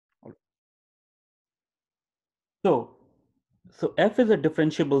So, so f is a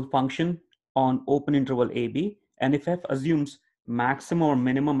differentiable function on open interval AB, and if f assumes maximum or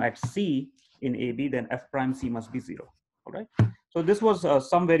minimum at C in AB, then f prime C must be 0. All right. So this was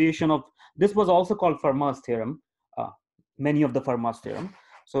some variation of, this was also called Fermat's theorem, many of the Fermat's theorem.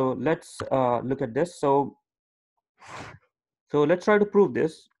 So let's look at this. So let's try to prove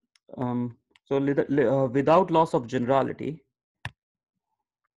this. Without loss of generality,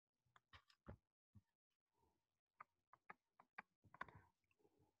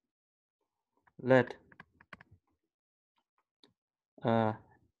 let uh,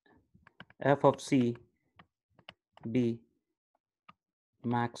 f of C be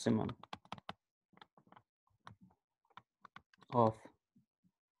maximum of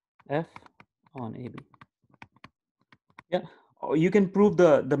f on AB. Yeah, or you can prove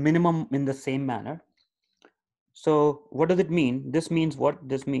the minimum in the same manner. So what does it mean? This means what?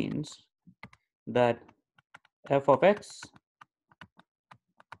 This means that f of x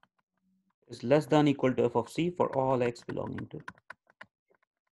is less than equal to f of C for all x belonging to.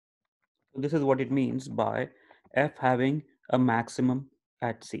 So this is what it means by f having a maximum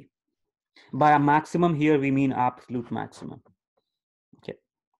at C. By a maximum here we mean absolute maximum. Okay.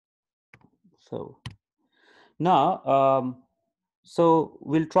 So now so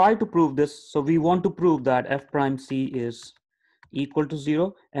we'll try to prove this. So we want to prove that f prime C is equal to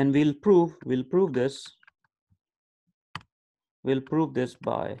 0, and we'll prove this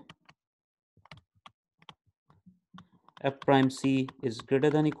by f prime C is greater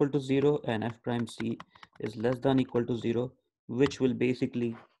than equal to 0 and f prime C is less than equal to 0, which will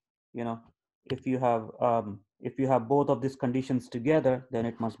basically, you know, if you have both of these conditions together, then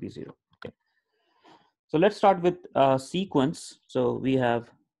it must be 0. Okay. So let's start with sequence. So we have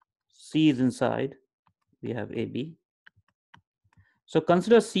C is inside, we have AB. So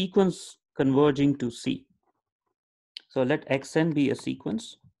consider sequence converging to C. So let xn be a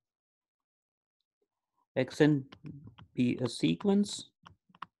sequence. Xn be a sequence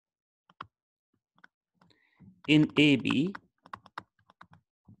in AB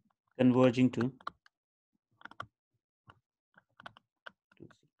converging to C.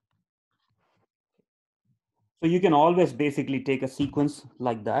 So you can always basically take a sequence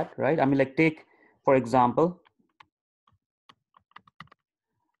like that, right? I mean, like take, for example,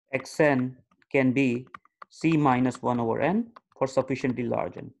 xn can be C minus 1 over n for sufficiently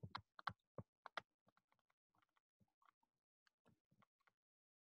large n.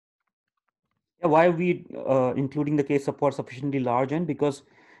 Yeah, why are we including the case of for sufficiently large n? Because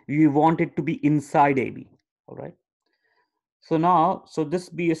we want it to be inside AB, all right? So now, so this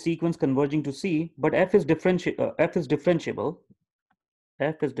be a sequence converging to C, but f is differentiable. F is differentiable.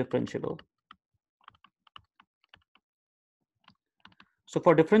 So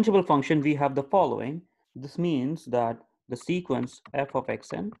for differentiable function, we have the following. This means that the sequence f of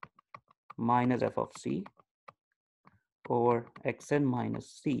xn minus f of C over xn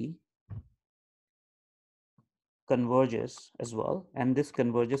minus C converges as well, and this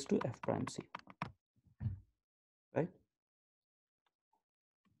converges to f prime C, right?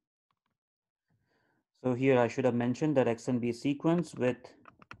 So here I should have mentioned that xn be a sequence with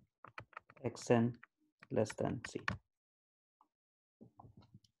xn less than C.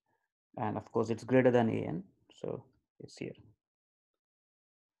 And of course, it's greater than an, so it's here.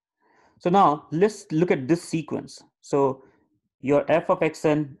 So now let's look at this sequence. So your f of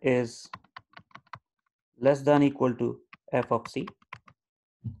xn is less than equal to f of C,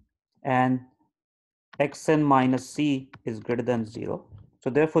 and xn minus C is greater than 0. So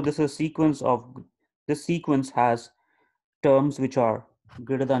therefore, this is a sequence of, this sequence has terms which are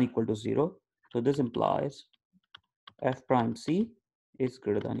greater than equal to 0. So this implies f prime C is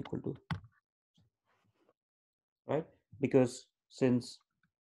greater than equal to, right? Because since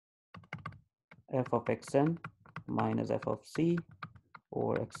f of xn minus f of C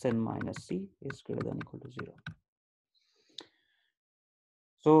over xn minus C is greater than equal to 0.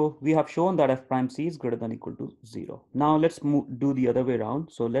 So we have shown that f prime C is greater than equal to 0. Now let's do the other way around.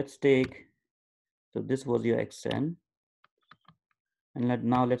 So let's take, so this was your xn, and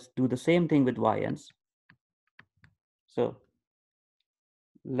now let's do the same thing with yns. So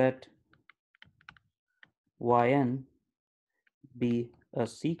let yn be a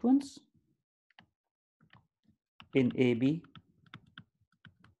sequence in AB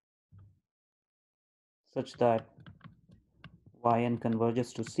such that yn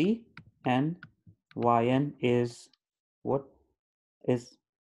converges to C, and yn is what is,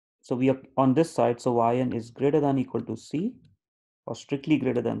 so we are on this side, so yn is greater than equal to C, or strictly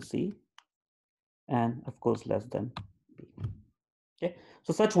greater than C, and of course less than B. Okay,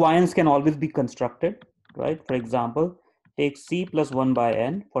 so such yns can always be constructed, right? For example, take c plus 1 by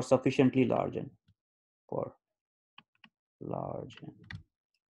n for sufficiently large n, for large n.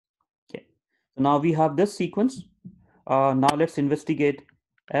 Okay, so now we have this sequence. Now let's investigate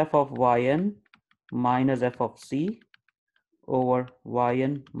f of yn minus f of c over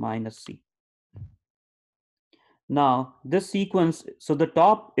yn minus c. Now this sequence, so the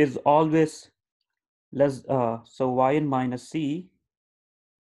top is always less, so yn minus c,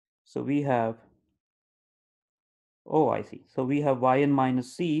 so we have, oh, I see. So we have yn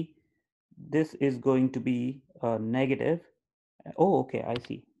minus c. This is going to be negative. Oh, okay, I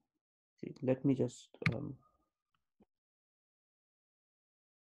see. Let me just,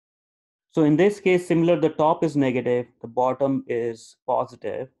 so in this case, similar, the top is negative, the bottom is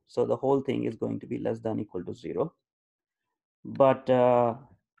positive. So the whole thing is going to be less than equal to 0. But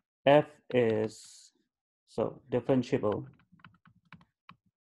f is, so differentiable.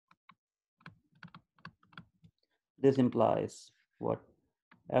 This implies what?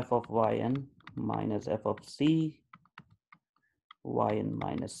 F of yn minus f of c, yn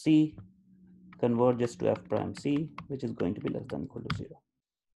minus c converges to f prime c, which is going to be less than equal to 0.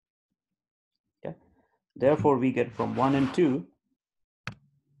 Okay. Therefore, we get from 1 and 2.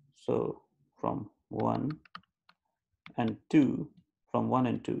 So from 1 and 2, from 1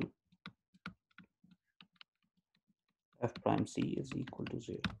 and 2, f prime c is equal to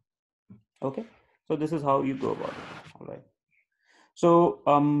 0. Okay. So this is how you go about it. All right. So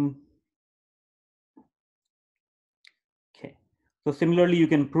okay. So similarly, you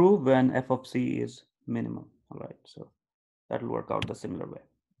can prove when f of c is minimum. All right. So that will work out the similar way.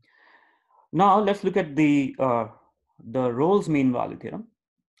 Now let's look at the Rolle's mean value theorem.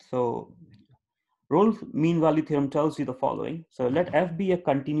 So Rolle's mean value theorem tells you the following. So let f be a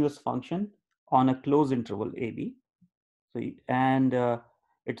continuous function on a closed interval ab. So and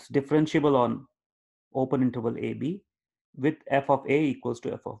it's differentiable on open interval ab with f of a equals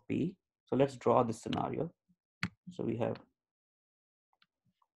to f of b. So let's draw this scenario. So we have,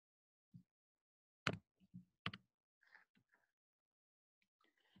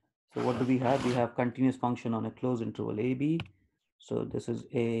 so what do we have? We have continuous function on a closed interval ab. So this is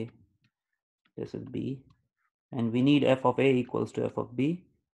a, this is b, and we need f of a equals to f of b.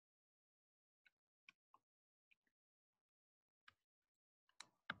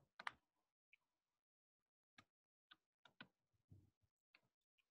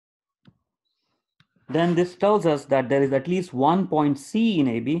 Then this tells us that there is at least one point C in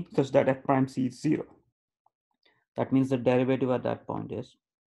AB such that f prime C is 0. That means the derivative at that point is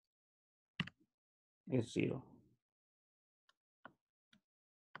 0.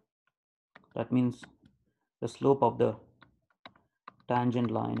 That means the slope of the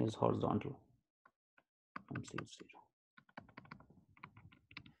tangent line is horizontal. C is 0.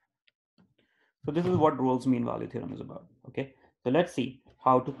 So this is what Rolle's mean value theorem is about. Okay, so let's see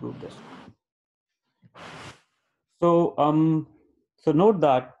how to prove this. So so note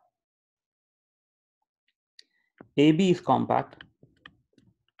that AB is compact.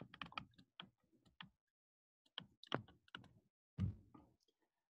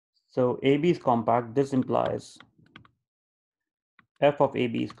 So AB is compact. This implies f of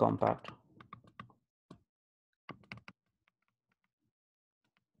AB is compact.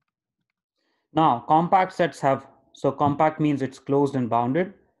 Now, compact sets have, so compact means it's closed and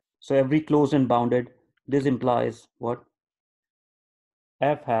bounded. So every closed and bounded, this implies what?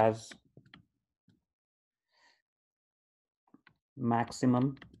 F has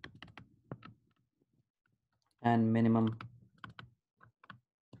maximum and minimum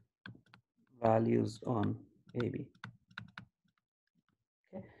values on AB.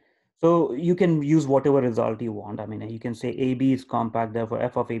 Okay. So you can use whatever result you want. I mean, you can say AB is compact, therefore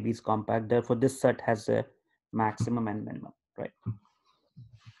f of AB is compact, therefore this set has a maximum and minimum, right?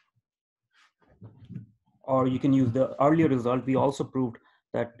 Or you can use the earlier result. We also proved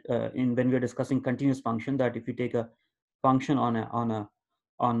that in when we are discussing continuous function, that if you take a function on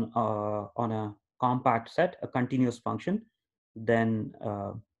a compact set, a continuous function, then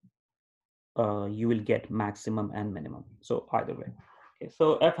you will get maximum and minimum. So either way. Okay,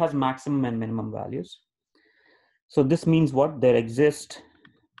 so f has maximum and minimum values. So this means what? There exist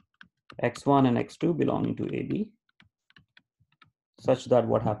x1 and x2 belonging to AB, such that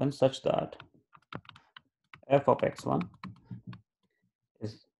what happens? Such that f of x1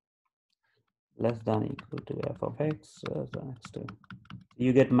 is less than equal to f of x less than x2.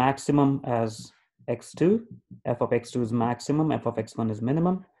 You get maximum as x2, f of x2 is maximum, f of x1 is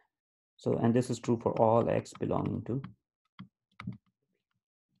minimum. So, and this is true for all x belonging to.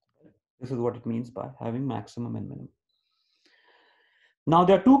 This is what it means by having maximum and minimum. Now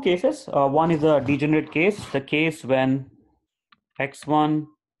there are two cases. One is a degenerate case, the case when x1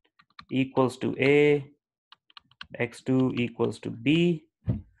 equals to a, x2 equals to b.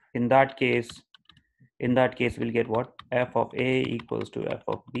 In that case, we'll get what? F of a equals to f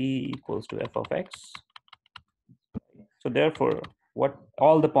of b equals to f of x. So therefore, what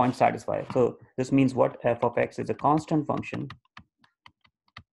all the points satisfy. So this means what? F of x is a constant function.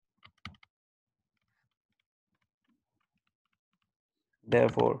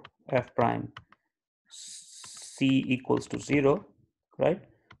 Therefore, f prime c equals to 0, right?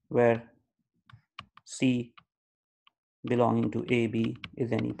 Where c belonging to a, b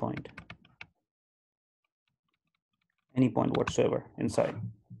is any point whatsoever inside.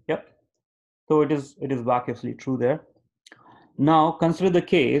 Yep. So it is vacuously true there. Now consider the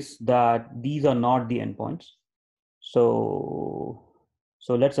case that these are not the endpoints. So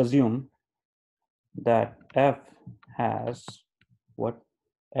let's assume that f has what?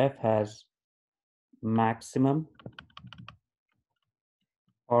 F has maximum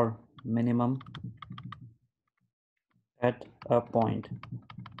or minimum at a point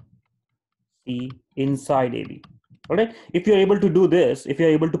C inside AB. All right. If you're able to do this, if you're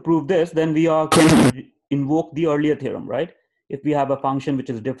able to prove this, then we can invoke the earlier theorem, right? If we have a function which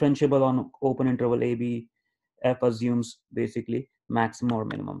is differentiable on open interval AB, f assumes basically maximum or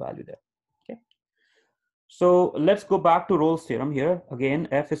minimum value there. Okay. So let's go back to Rolle's theorem here. Again,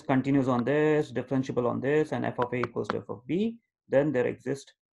 f is continuous on this, differentiable on this, and f of a equals to f of b. Then there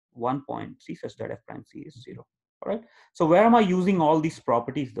exists one point C such that f prime C is 0. All right. So where am I using all these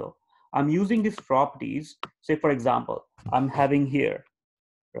properties though? I'm using these properties, say for example, I'm having here,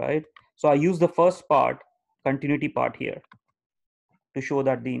 right? So I use the first part, continuity part here to show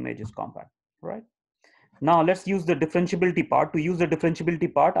that the image is compact, right? Now let's use the differentiability part. To use the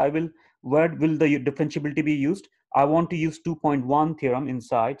differentiability part, where will the differentiability be used? I want to use 2.1 theorem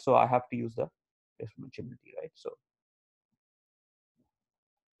inside, so I have to use the differentiability, right?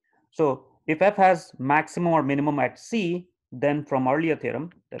 So if f has maximum or minimum at C, then from earlier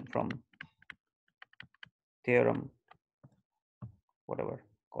theorem, whatever,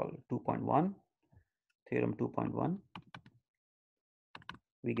 call it 2.1, theorem 2.1,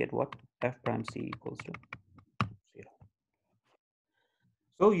 we get what? F prime C equals to 0.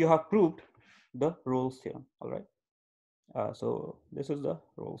 So you have proved the Rolle's theorem, all right? So this is the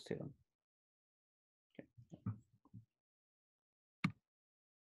Rolle's theorem.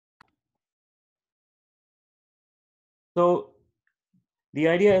 So the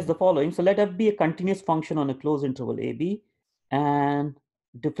idea is the following. So let f be a continuous function on a closed interval AB and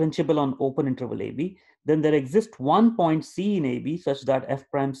differentiable on open interval AB. Then there exists one point C in AB such that f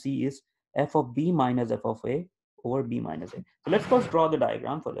prime C is f of b minus f of a over b minus a. So let's first draw the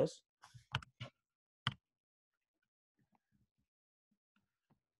diagram for this.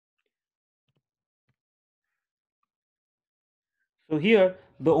 So here,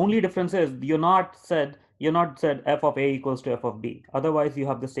 the only difference is you're not said f of a equals to f of b. Otherwise, you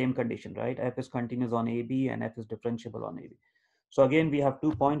have the same condition, right? F is continuous on AB and f is differentiable on AB. So again, we have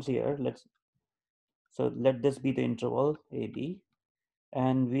 2 points here. So let this be the interval AB,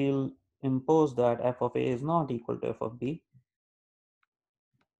 and we'll impose that f of a is not equal to f of b.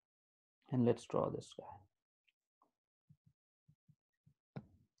 And let's draw this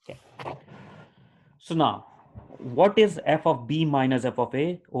guy. Okay. So now, what is f of b minus f of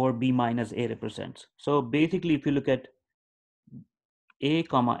a or b minus a represents? So basically, if you look at a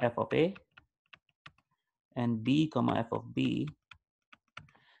comma f of a and b comma f of b,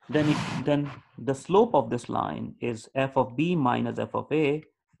 then the slope of this line is f of b minus f of a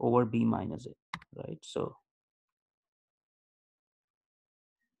over b minus a, right? So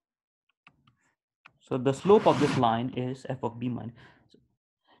the slope of this line is f of b minus.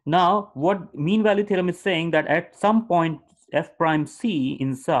 Now, what mean value theorem is saying that at some point f prime c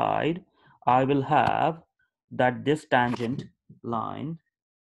inside, I will have that this tangent line.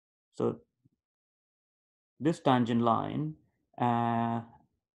 So this tangent line,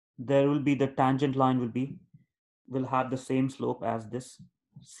 there will be the tangent line will have the same slope as this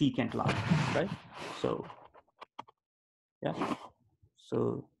secant line, right? So yeah,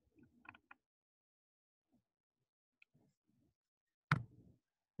 so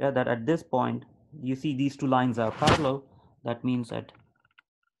yeah, that at this point you see these two lines are parallel. That means at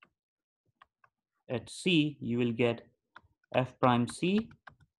C you will get f prime c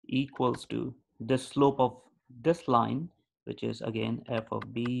equals to the slope of this line, which is again f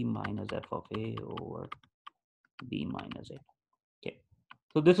of b minus f of a over b minus a. Okay,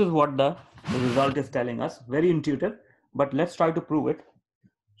 so this is what the result is telling us. Very intuitive, but let's try to prove it.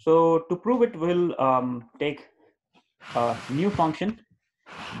 So to prove it, we'll take a new function.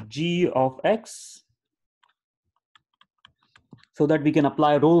 g of x, so that we can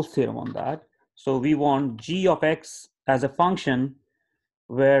apply Rolle's theorem on that. So we want g of x as a function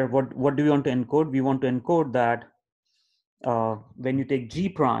where what do we want to encode? We want to encode that when you take g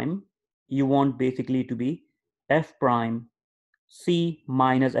prime, you want basically to be f prime c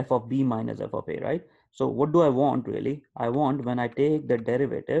minus f of b minus f of a, right? So what do I want really? I want when I take the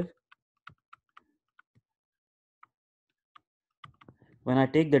derivative,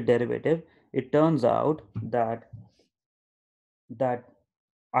 it turns out that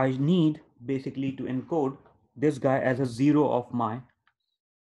I need basically to encode this guy as a zero of my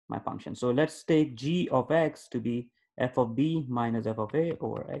function. So let's take g of x to be f of b minus f of a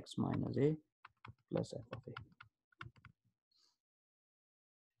over x minus a plus f of a.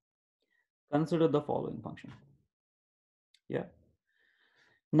 Consider the following function. Yeah.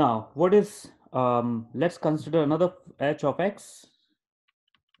 Now, what is, let's consider another h of x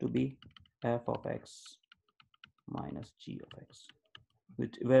to be f of x minus g of x,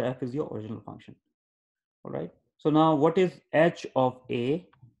 where f is your original function. All right. So now what is h of a?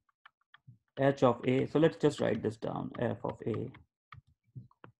 H of a, so let's just write this down, f of a,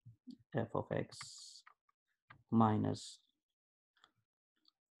 f of x minus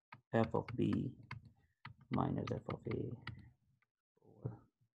f of b minus f of a.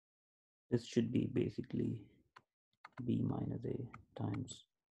 This should be basically b minus a times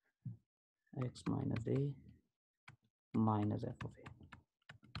x minus a minus f of a.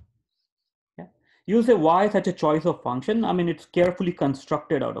 Yeah. You'll say, why such a choice of function? I mean, it's carefully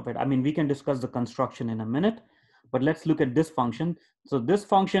constructed out of it. I mean, we can discuss the construction in a minute, but let's look at this function. So this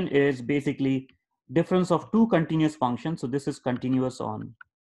function is basically difference of two continuous functions. So this is continuous on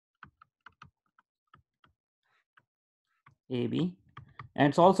AB. And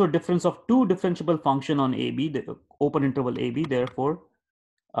it's also difference of two differentiable function on AB, the open interval AB. Therefore,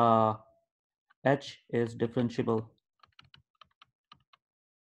 H is differentiable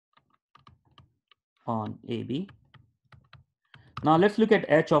on AB. Now let's look at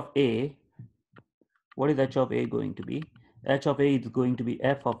H of A. What is H of A going to be? H of A is going to be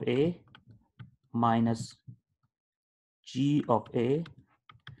F of A minus G of A,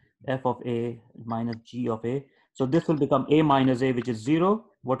 F of A minus G of A. So this will become A minus A, which is 0.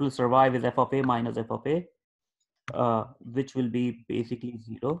 What will survive is F of A minus F of A, which will be basically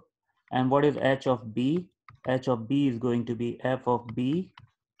 0. And what is H of B? H of B is going to be F of B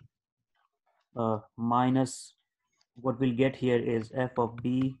minus, what we'll get here is F of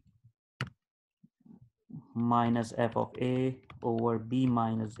B minus F of A over B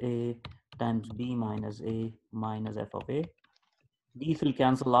minus A times B minus A minus F of A. These will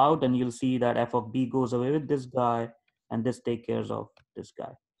cancel out and you'll see that F of B goes away with this guy and this take care of this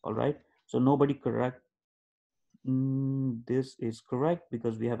guy. All right. So nobody correct. This is correct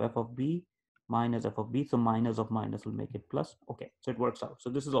because we have F of B minus F of B. So minus of minus will make it plus. Okay. So it works out. So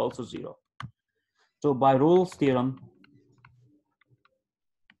this is also 0. So by Rolle's theorem,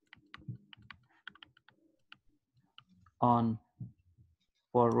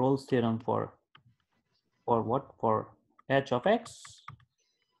 for Rolle's theorem for what? For h of x,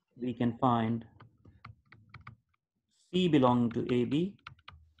 we can find C belonging to AB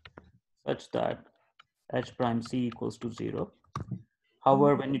such that h prime C equals to 0.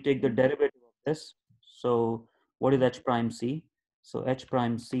 However, when you take the derivative of this, so what is h prime C? So h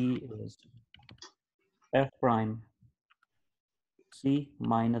prime C is f prime C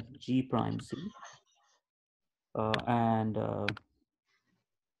minus g prime C. And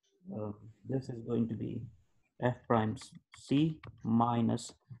this is going to be f prime C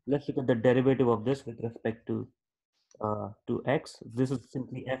minus, let's look at the derivative of this with respect to x. This is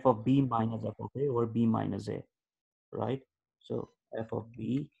simply f of b minus f of a over b minus a, right? So f of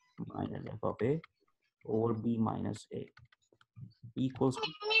b minus f of a over b minus a equals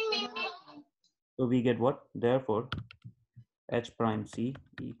to, so we get what? Therefore, h prime c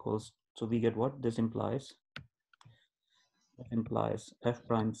equals, so we get what? This implies f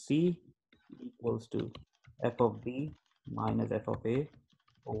prime c equals to f of b minus f of a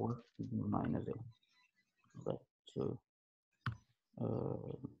over b minus a, right? So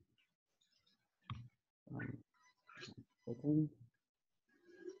second.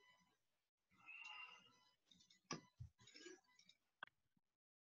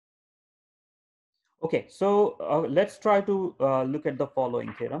 Okay, so let's try to look at the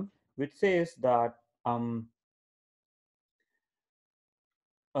following theorem, which says that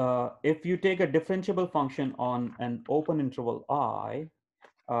if you take a differentiable function on an open interval I,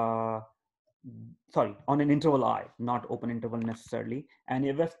 sorry, on an interval I, not open interval necessarily, and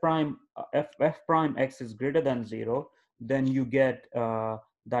if f prime x is greater than 0, then you get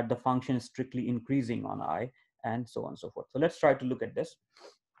that the function is strictly increasing on I, and so on and so forth. So let's try to look at this.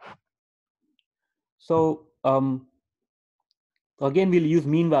 So again, we'll use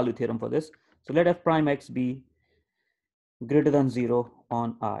mean value theorem for this. So let f prime x be greater than 0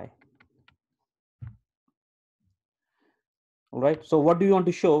 on I. All right. So what do you want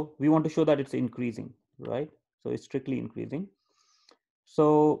to show? We want to show that it's increasing, right? So it's strictly increasing.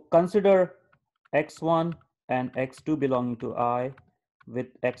 So consider x1 and x2 belonging to I with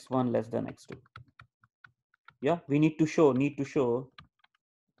x1 less than x2. Yeah, we need to show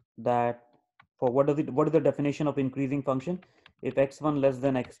that for what is the definition of increasing function? If x1 less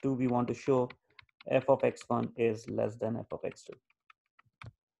than x2, we want to show f of x1 is less than f of x2,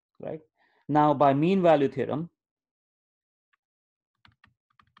 right? Now by mean value theorem,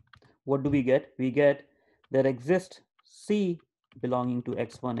 what do we get? We get there exists C belonging to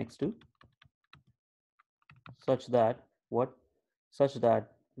x1, x2 such that what? Such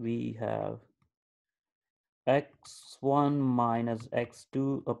that we have x1 minus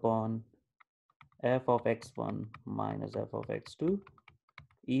x2 upon f of x1 minus f of x2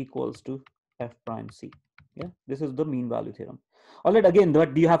 equals to f prime C. Yeah, this is the mean value theorem. All right, again,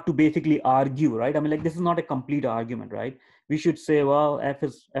 that you have to basically argue, right? I mean, like, this is not a complete argument, right? We should say, well, f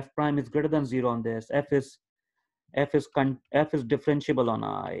prime is greater than 0 on this. F is differentiable on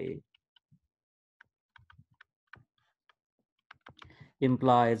I,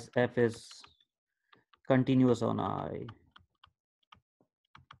 implies f is continuous on I,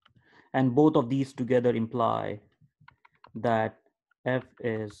 and both of these together imply that f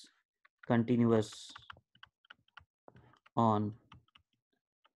is continuous on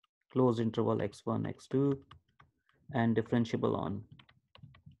closed interval x1, x2, and differentiable on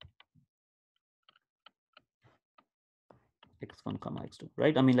x1 comma x2,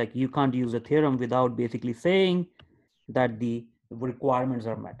 right? I mean, like, you can't use a theorem without basically saying that the requirements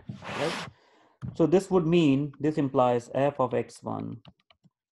are met, right? So this would mean, this implies f of x1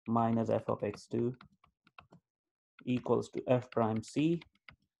 minus f of x2 equals to f prime C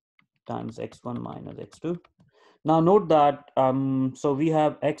times x1 minus x2. Now note that, so we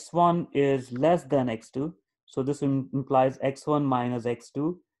have x1 is less than x2. So this implies x1 minus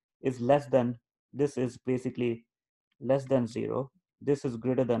x2 is less than, this is basically less than 0. This is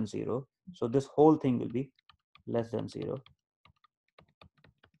greater than 0. So this whole thing will be less than 0.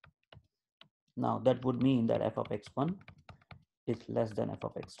 Now that would mean that f of x1 is less than f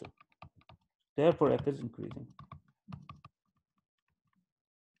of x2. Therefore, f is increasing.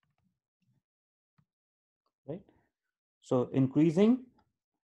 Right? So increasing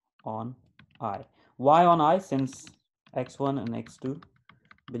on I. Why on I? Since x1 and x2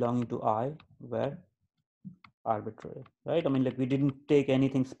 belonging to I were arbitrary, right? I mean, like, we didn't take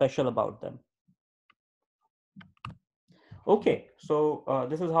anything special about them. Okay, so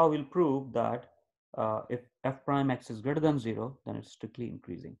this is how we'll prove that if f prime x is greater than 0, then it's strictly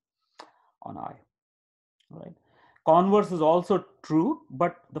increasing on I. All right. Converse is also true,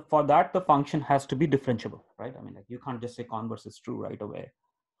 but for that the function has to be differentiable, right? I mean, like, you can't just say converse is true right away,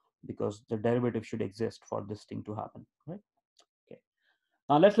 because the derivative should exist for this thing to happen, right? Okay.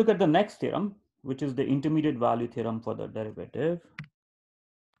 Now let's look at the next theorem, which is the intermediate value theorem for the derivative.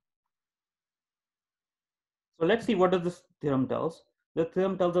 So let's see, what does this theorem tells? The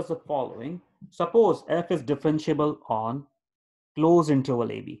theorem tells us the following. Suppose f is differentiable on closed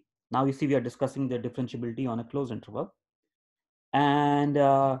interval AB. Now you see we are discussing the differentiability on a closed interval. And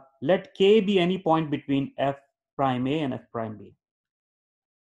let k be any point between f prime A and f prime B.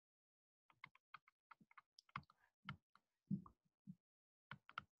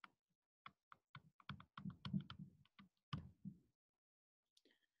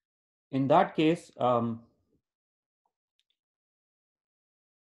 In that case,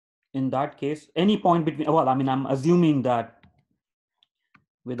 any point between, well, I mean, I'm assuming that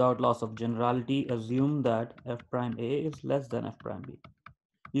without loss of generality, assume that f prime A is less than f prime B.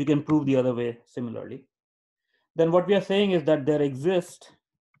 You can prove the other way similarly. Then what we are saying is that there exists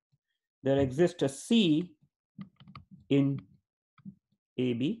a C in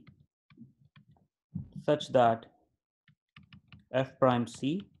AB such that f prime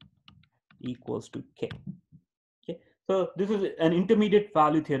C equals to K. Okay, so this is an intermediate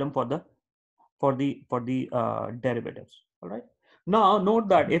value theorem for the derivatives. All right. Now note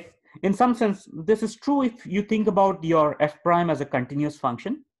that if, in some sense, this is true if you think about your f prime as a continuous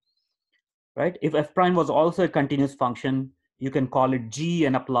function, right? If f prime was also a continuous function, you can call it G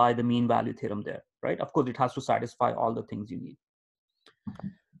and apply the mean value theorem there, right? Of course, it has to satisfy all the things you need.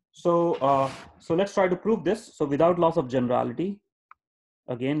 So, so let's try to prove this. So without loss of generality,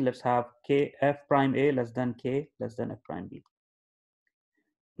 again, let's have k f prime a less than k less than f prime b.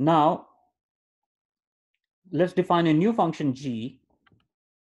 Now, let's define a new function g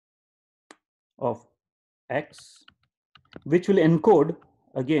of x, which will encode,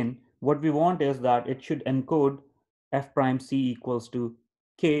 again, what we want is that it should encode f prime c equals to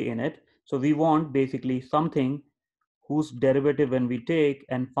k in it. So we want basically something whose derivative when we take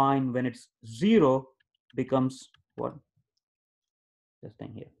and find when it's 0 becomes what? This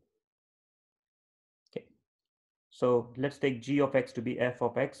thing here. Okay. So let's take g of x to be f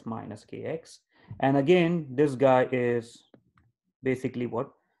of x minus kx. And again, this guy is basically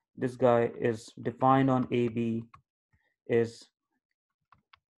what? This guy is defined on AB is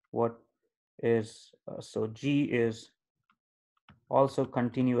what is, so G is also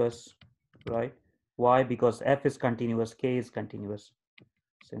continuous, right? Why? Because F is continuous, K is continuous,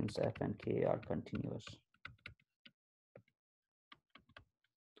 since F and K are continuous.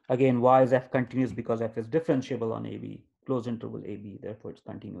 Again, why is F continuous? Because F is differentiable on AB, closed interval AB, therefore it's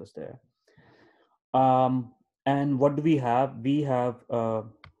continuous there. And what do we have? We have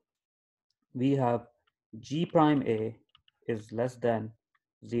G prime A is less than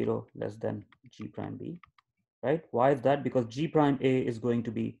 0 less than G prime B, right? Why is that? Because G prime A is going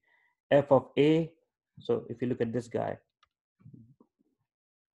to be F of A. So if you look at this guy,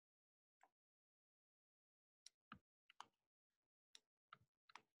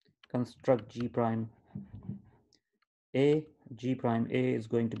 construct G prime A, G prime A is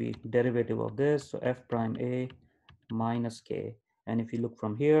going to be derivative of this, so F prime A minus K. And if you look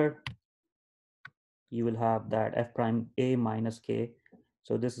from here, you will have that F prime A minus K.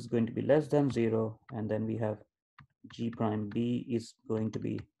 So this is going to be less than 0, and then we have G prime B is going to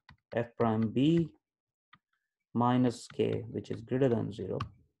be F prime B minus K, which is greater than 0,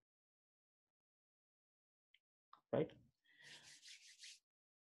 right?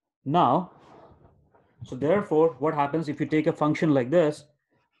 Now, so therefore, what happens if you take a function like this?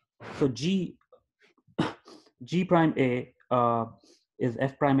 So G prime A is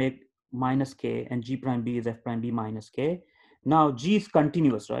F prime A minus K, and G prime B is F prime B minus K. Now G is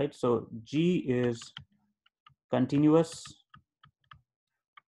continuous, right? So G is continuous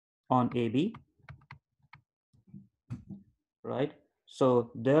on AB, right?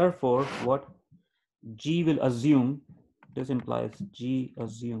 So therefore, what G will assume, this implies G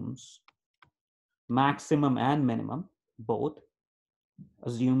assumes maximum and minimum, both,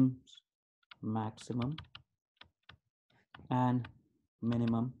 assumes maximum and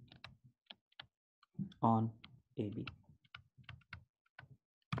minimum on AB.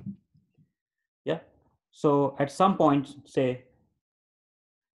 Yeah. So at some point, say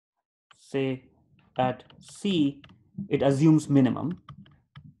at C, it assumes minimum.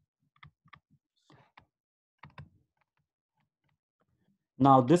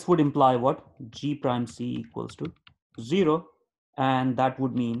 Now this would imply what? G prime C equals to 0. And that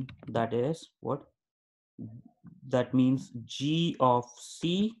would mean, that is what? That means G of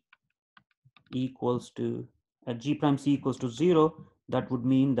C equals to, G prime C equals to 0. That would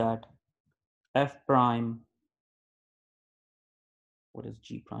mean that F prime, what is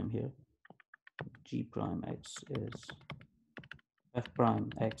G prime here? G prime X is F prime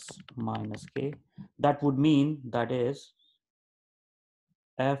X minus K. That would mean, that is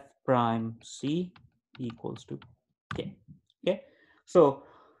F prime C equals to K. Okay. So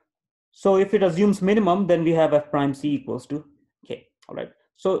if it assumes minimum, then we have F prime C equals to K. All right.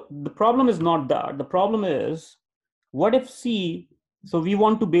 So the problem is not that. The problem is, what if C, so we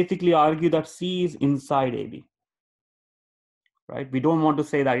want to basically argue that C is inside AB, right? We don't want to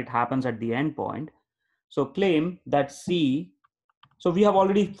say that it happens at the endpoint. So claim that C, so we have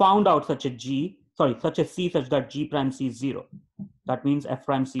already found out such a C such that G prime C is 0. That means F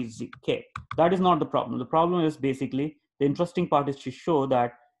prime C is K. That is not the problem. The problem is basically, the interesting part is to show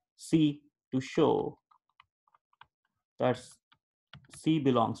that that C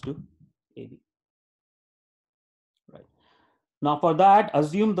belongs to AB. Right. Now for that,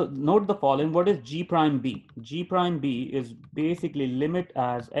 note the following. What is G prime B? G prime B is basically limit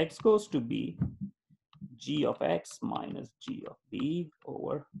as x goes to B, G of x minus G of B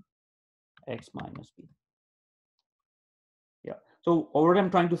over x minus B. Yeah. So what I'm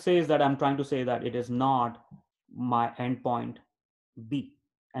trying to say is that it is not my endpoint B.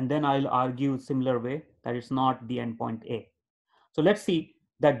 And then I'll argue similar way that it's not the endpoint A. So let's see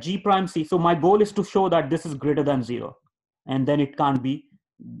that G prime C. So my goal is to show that this is greater than 0. And then it can't be.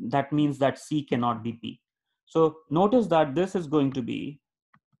 That means that C cannot be B. So notice that this is going to be.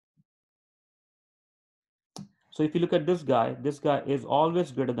 So if you look at this guy is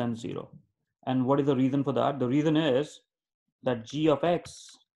always greater than 0. And what is the reason for that? The reason is that g of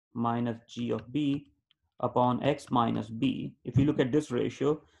x minus g of b upon x minus b, if you look at this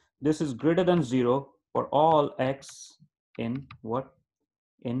ratio, this is greater than 0 for all x in what?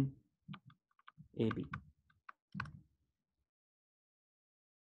 In AB,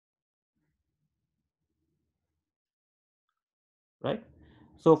 right?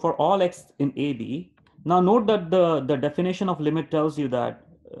 So for all x in AB, now note that the definition of limit tells you that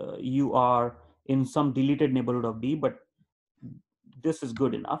you are in some deleted neighborhood of B, but this is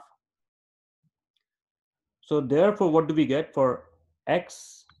good enough. So therefore, what do we get for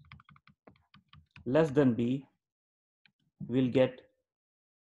x less than B? We'll get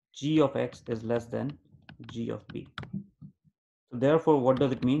g of x is less than g of B. So therefore, what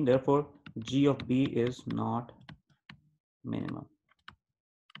does it mean? Therefore, g of B is not minimum.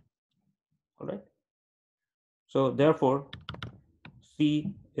 All right. So therefore,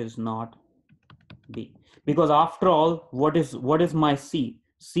 C is not B, because after all, what is my C?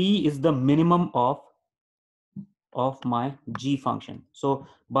 C is the minimum of my G function. So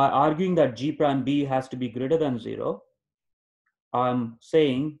by arguing that G prime B has to be greater than 0, I'm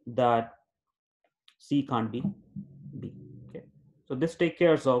saying that C can't be B. Okay. So this takes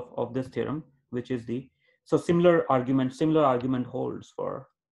care of this theorem, which is the, so similar argument holds for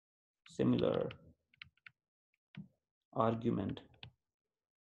similar argument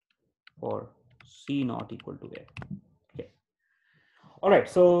for C not equal to A. Okay. All right.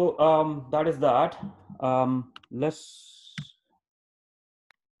 So that is that.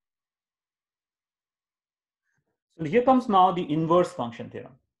 So here comes now the inverse function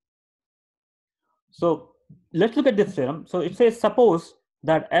theorem. So let's look at this theorem. So it says, suppose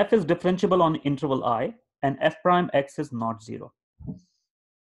that f is differentiable on interval I and f prime x is not 0.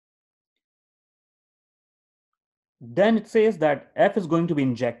 Then it says that f is going to be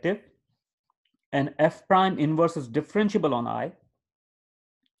injective and f prime inverse is differentiable on I.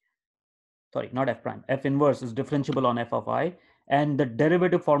 Sorry, not f prime. F inverse is differentiable on f of I, and the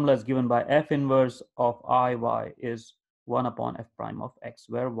derivative formula is given by f inverse of I y is 1 upon f prime of x,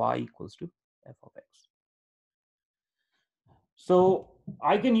 where y equals to f of x. So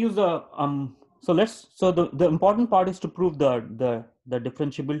I can use a so the important part is to prove the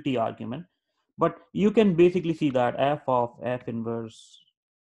differentiability argument, but you can basically see that f of f inverse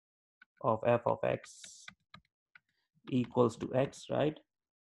of f of x equals to x, right?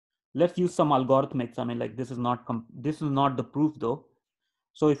 Let's use some algorithmics. I mean, like this is not the proof though.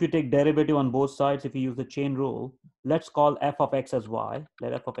 So if you take derivative on both sides, if you use the chain rule, let's call f of x as y,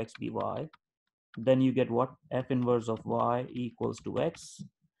 let f of x be y. Then you get what? F inverse of y equals to x.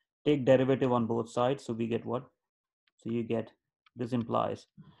 Take derivative on both sides, so we get what? So you get, this implies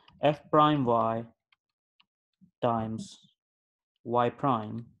f prime y times y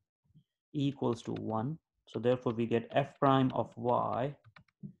prime equals to 1. So therefore we get f prime of y,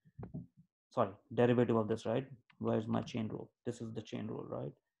 sorry, derivative of this, right? Where's my chain rule? This is the chain rule,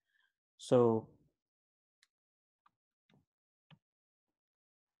 right? So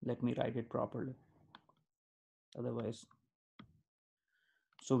let me write it properly. Otherwise,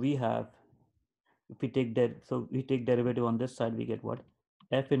 so we have, if we take so we take derivative on this side, we get what?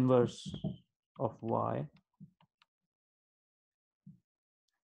 F inverse of y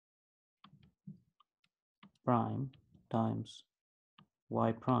prime times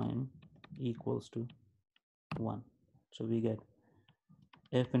y prime equals to 1. So we get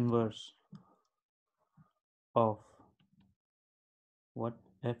f inverse of what?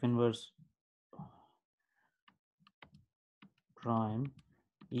 F inverse prime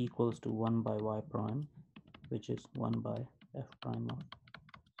equals to 1 by y prime, which is 1 by f prime of.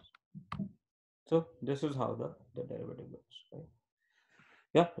 So this is how the derivative goes, right?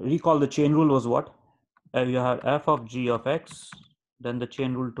 Yeah, recall the chain rule was what? You had f of g of x, then the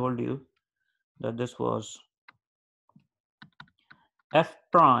chain rule told you that this was f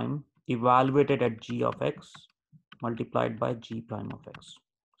prime evaluated at g of x multiplied by g prime of x.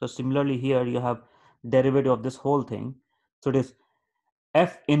 So similarly here you have derivative of this whole thing. So it is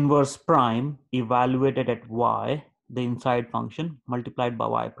f inverse prime evaluated at y, the inside function, multiplied by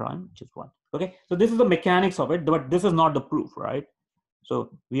y prime, which is 1. Okay, so this is the mechanics of it, but this is not the proof, right?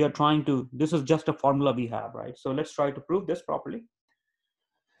 So we are trying to, this is just a formula we have, right? So let's try to prove this properly.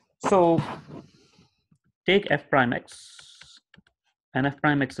 So take f prime x, and f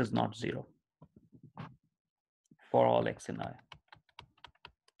prime x is not 0 for all x in I.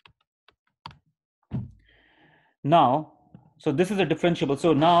 Now, so this is a differentiable.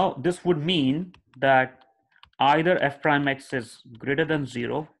 So now this would mean that either f prime x is greater than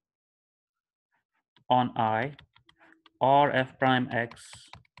 0 on I, or f prime x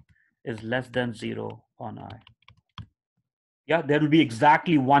is less than 0 on I. Yeah, there will be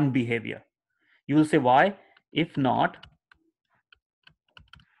exactly one behavior. You will say why? If not,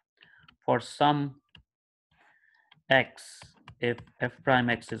 for some x, if f prime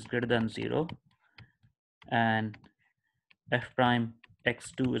x is greater than 0 and f prime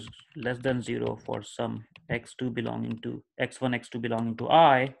x2 is less than 0 for some x2 belonging to x1 x2 belonging to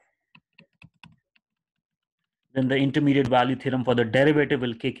I, then the intermediate value theorem for the derivative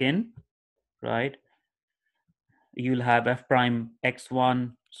will kick in, right? You'll have f prime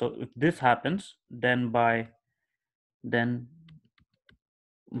x1. So if this happens, then by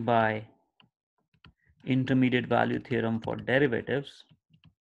intermediate value theorem for derivatives,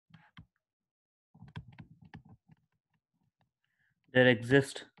 there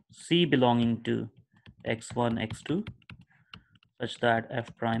exists C belonging to x1 x2 such that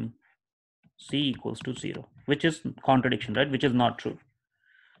f prime C equals to 0, which is contradiction, right? Which is not true,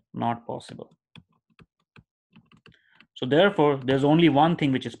 not possible. So therefore, there's only one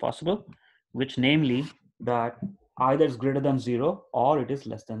thing which is possible, which namely that either is greater than 0 or it is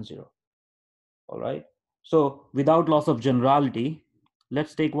less than 0. All right. So without loss of generality,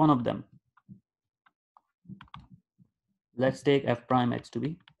 let's take one of them. Let's take f prime x to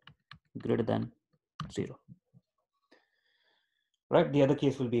be greater than 0. Right? The other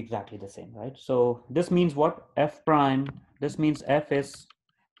case will be exactly the same, right? So this means what? F prime, this means f is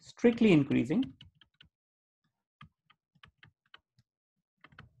strictly increasing.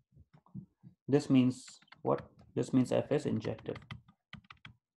 This means what? This means f is injective.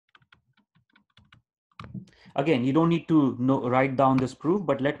 Again, you don't need to write down this proof,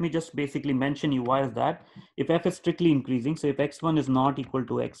 but let me just basically mention you why is that. If f is strictly increasing, so if x1 is not equal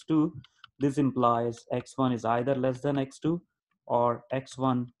to x2, this implies x1 is either less than x2 or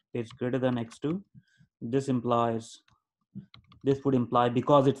x1 is greater than x2. This would imply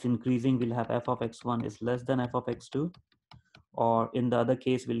because it's increasing, we'll have f of x1 is less than f of x2, or in the other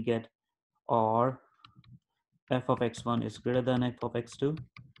case, we'll get or f of x1 is greater than f of x2.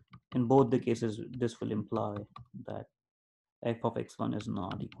 In both the cases, this will imply that f of x1 is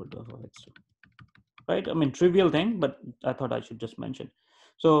not equal to f of x2, right? I mean, trivial thing, but I thought I should just mention.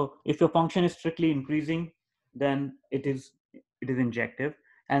 So if your function is strictly increasing, then it is injective.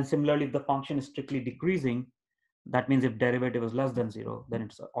 And similarly, if the function is strictly decreasing, that means if derivative is less than 0, then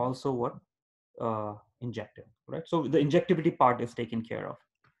it's also what? Injective, right? So the injectivity part is taken care of.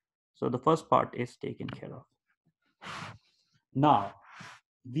 So the first part is taken care of. Now,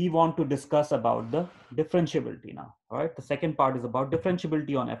 we want to discuss about the differentiability now, all right? The second part is about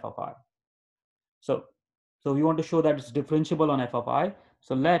differentiability on f of I. So we want to show that it's differentiable on f of I.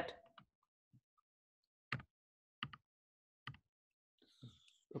 So let's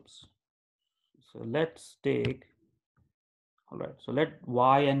take, all right, so let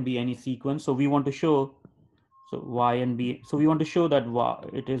yn be any sequence. So we want to show, so yn be, so we want to show that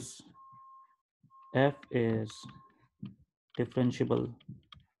it is, f is differentiable.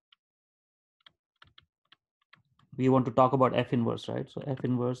 We want to talk about f inverse, right? So f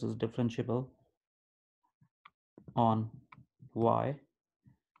inverse is differentiable on y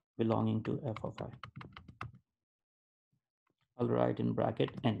belonging to f of I. I'll write in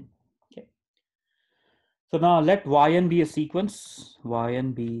bracket n. Okay. So now let yn be a sequence.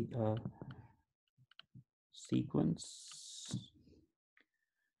 Yn be a sequence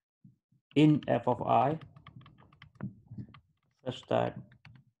in f of I such that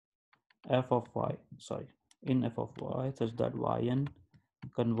f of y, sorry, in f of y such that yn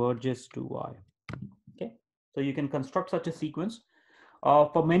converges to y. Okay. So you can construct such a sequence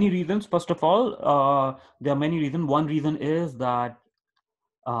for many reasons. First of all, there are many reasons. One reason is that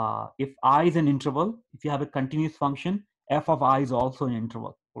if I is an interval, if you have a continuous function, f of I is also an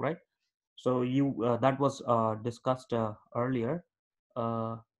interval, right? So that was discussed earlier.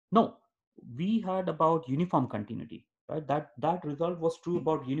 No, we had about uniform continuity, right? That result was true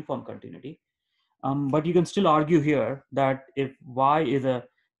about uniform continuity. But you can still argue here that if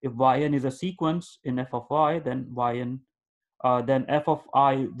yn is a sequence in f of y, then then f of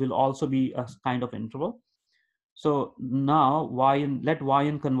I will also be a kind of interval. So now let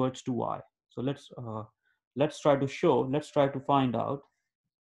yn converge to y. So let's try to find out.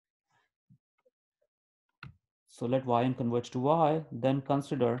 So let yn converge to y, then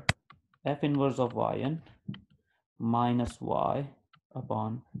consider f inverse of yn minus y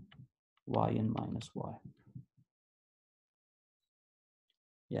upon yn minus y.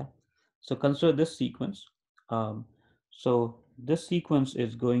 Yeah. So consider this sequence. So this sequence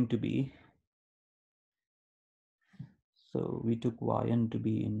is going to be, so we took yn to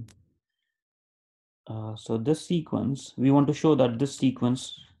be in, so this sequence, we want to show that this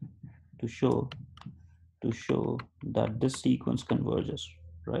sequence, to show to show that this sequence converges,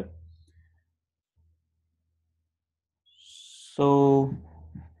 right? So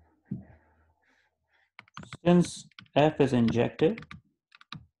since f is injective,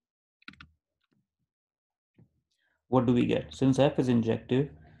 what do we get? Since f is injective,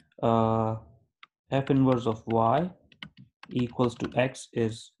 uh, f inverse of y equals to x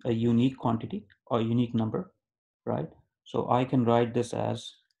is a unique quantity or unique number, right? So I can write this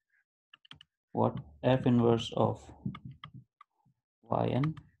as what? F inverse of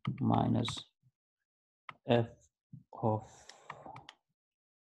yn minus f of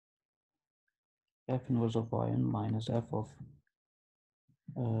f inverse of yn minus f of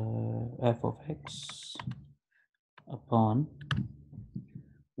x upon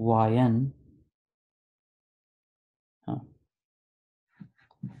yn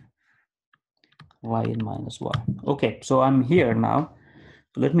yn minus y. Okay, so I'm here now.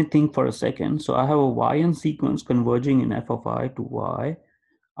 So let me think for a second. So I have a yn sequence converging in f of I to y.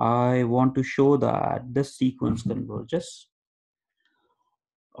 I want to show that this sequence converges.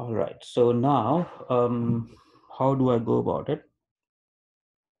 All right, so now how do I go about it?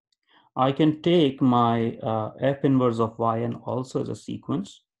 I can take my f inverse of yn also as a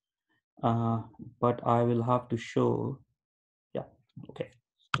sequence, but I will have to show, yeah, okay,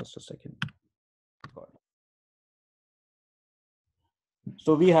 just a second.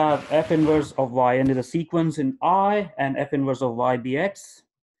 So we have f inverse of yn is a sequence in I and f inverse of y bx.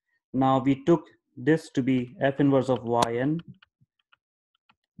 Now we took this to be f inverse of yn.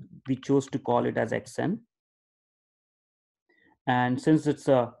 We chose to call it as xn. And since it's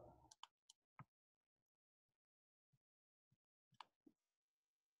a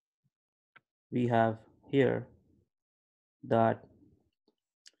we have here that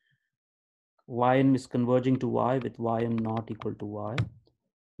yn is converging to y with yn not equal to y,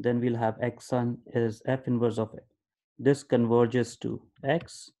 then we'll have xn is f inverse of it. This converges to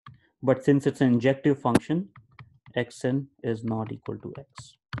x, but since it's an injective function, xn is not equal to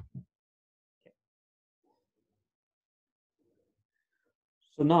x.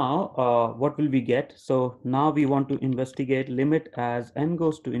 So now what will we get? So now we want to investigate limit as n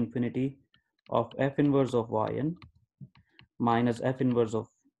goes to infinity of f inverse of yn minus f inverse of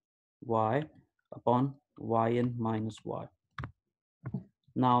y upon yn minus y.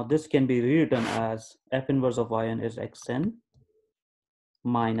 Now this can be rewritten as f inverse of yn is xn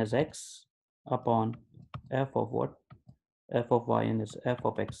minus x upon f of what? F of yn is f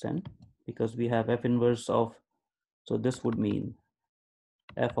of xn, because we have f inverse of, so this would mean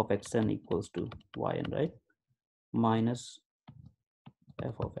f of xn equals to yn, right? Minus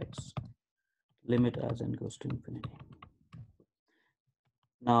f of x, limit as n goes to infinity.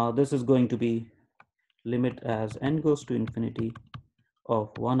 Now this is going to be limit as n goes to infinity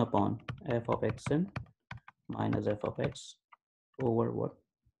of 1 upon f of xn minus f of x over what?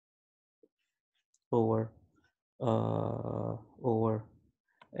 Over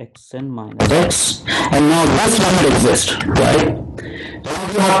xn minus x. And now this limit exists, right?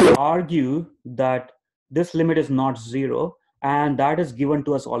 Now you have to argue that this limit is not 0, and that is given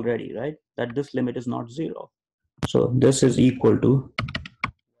to us already, right? That this limit is not 0. So this is equal to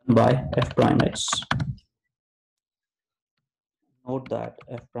 1 by f prime x. Note that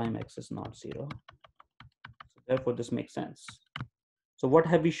f prime x is not 0. So therefore, this makes sense. So what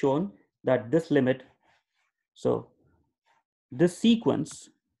have we shown? That this limit, so this sequence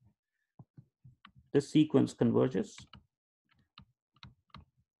converges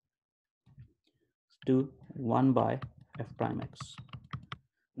to 1 by f prime x.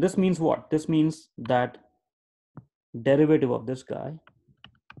 This means what? This means that derivative of this guy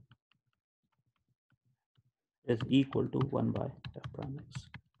is equal to 1 by f prime x.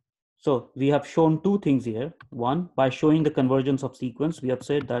 So we have shown two things here. One, by showing the convergence of sequence, we have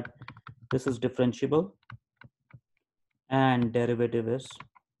said that this is differentiable and derivative is this.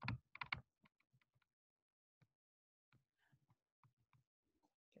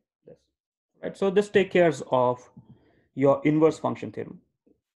 Right? So this takes care of your inverse function theorem.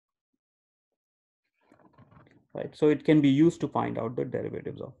 Right? So it can be used to find out the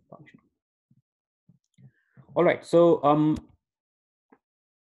derivatives of function. All right. So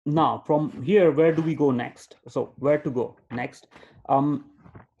now from here, where do we go next? So where to go next?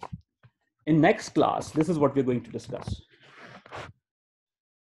 In next class, this is what we're going to discuss.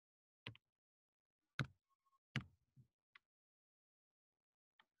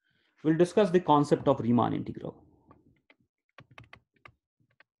 We'll discuss the concept of Riemann integral.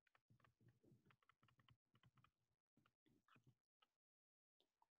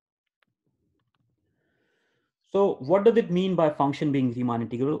 So what does it mean by function being Riemann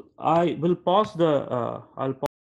integral? I will pause the I'll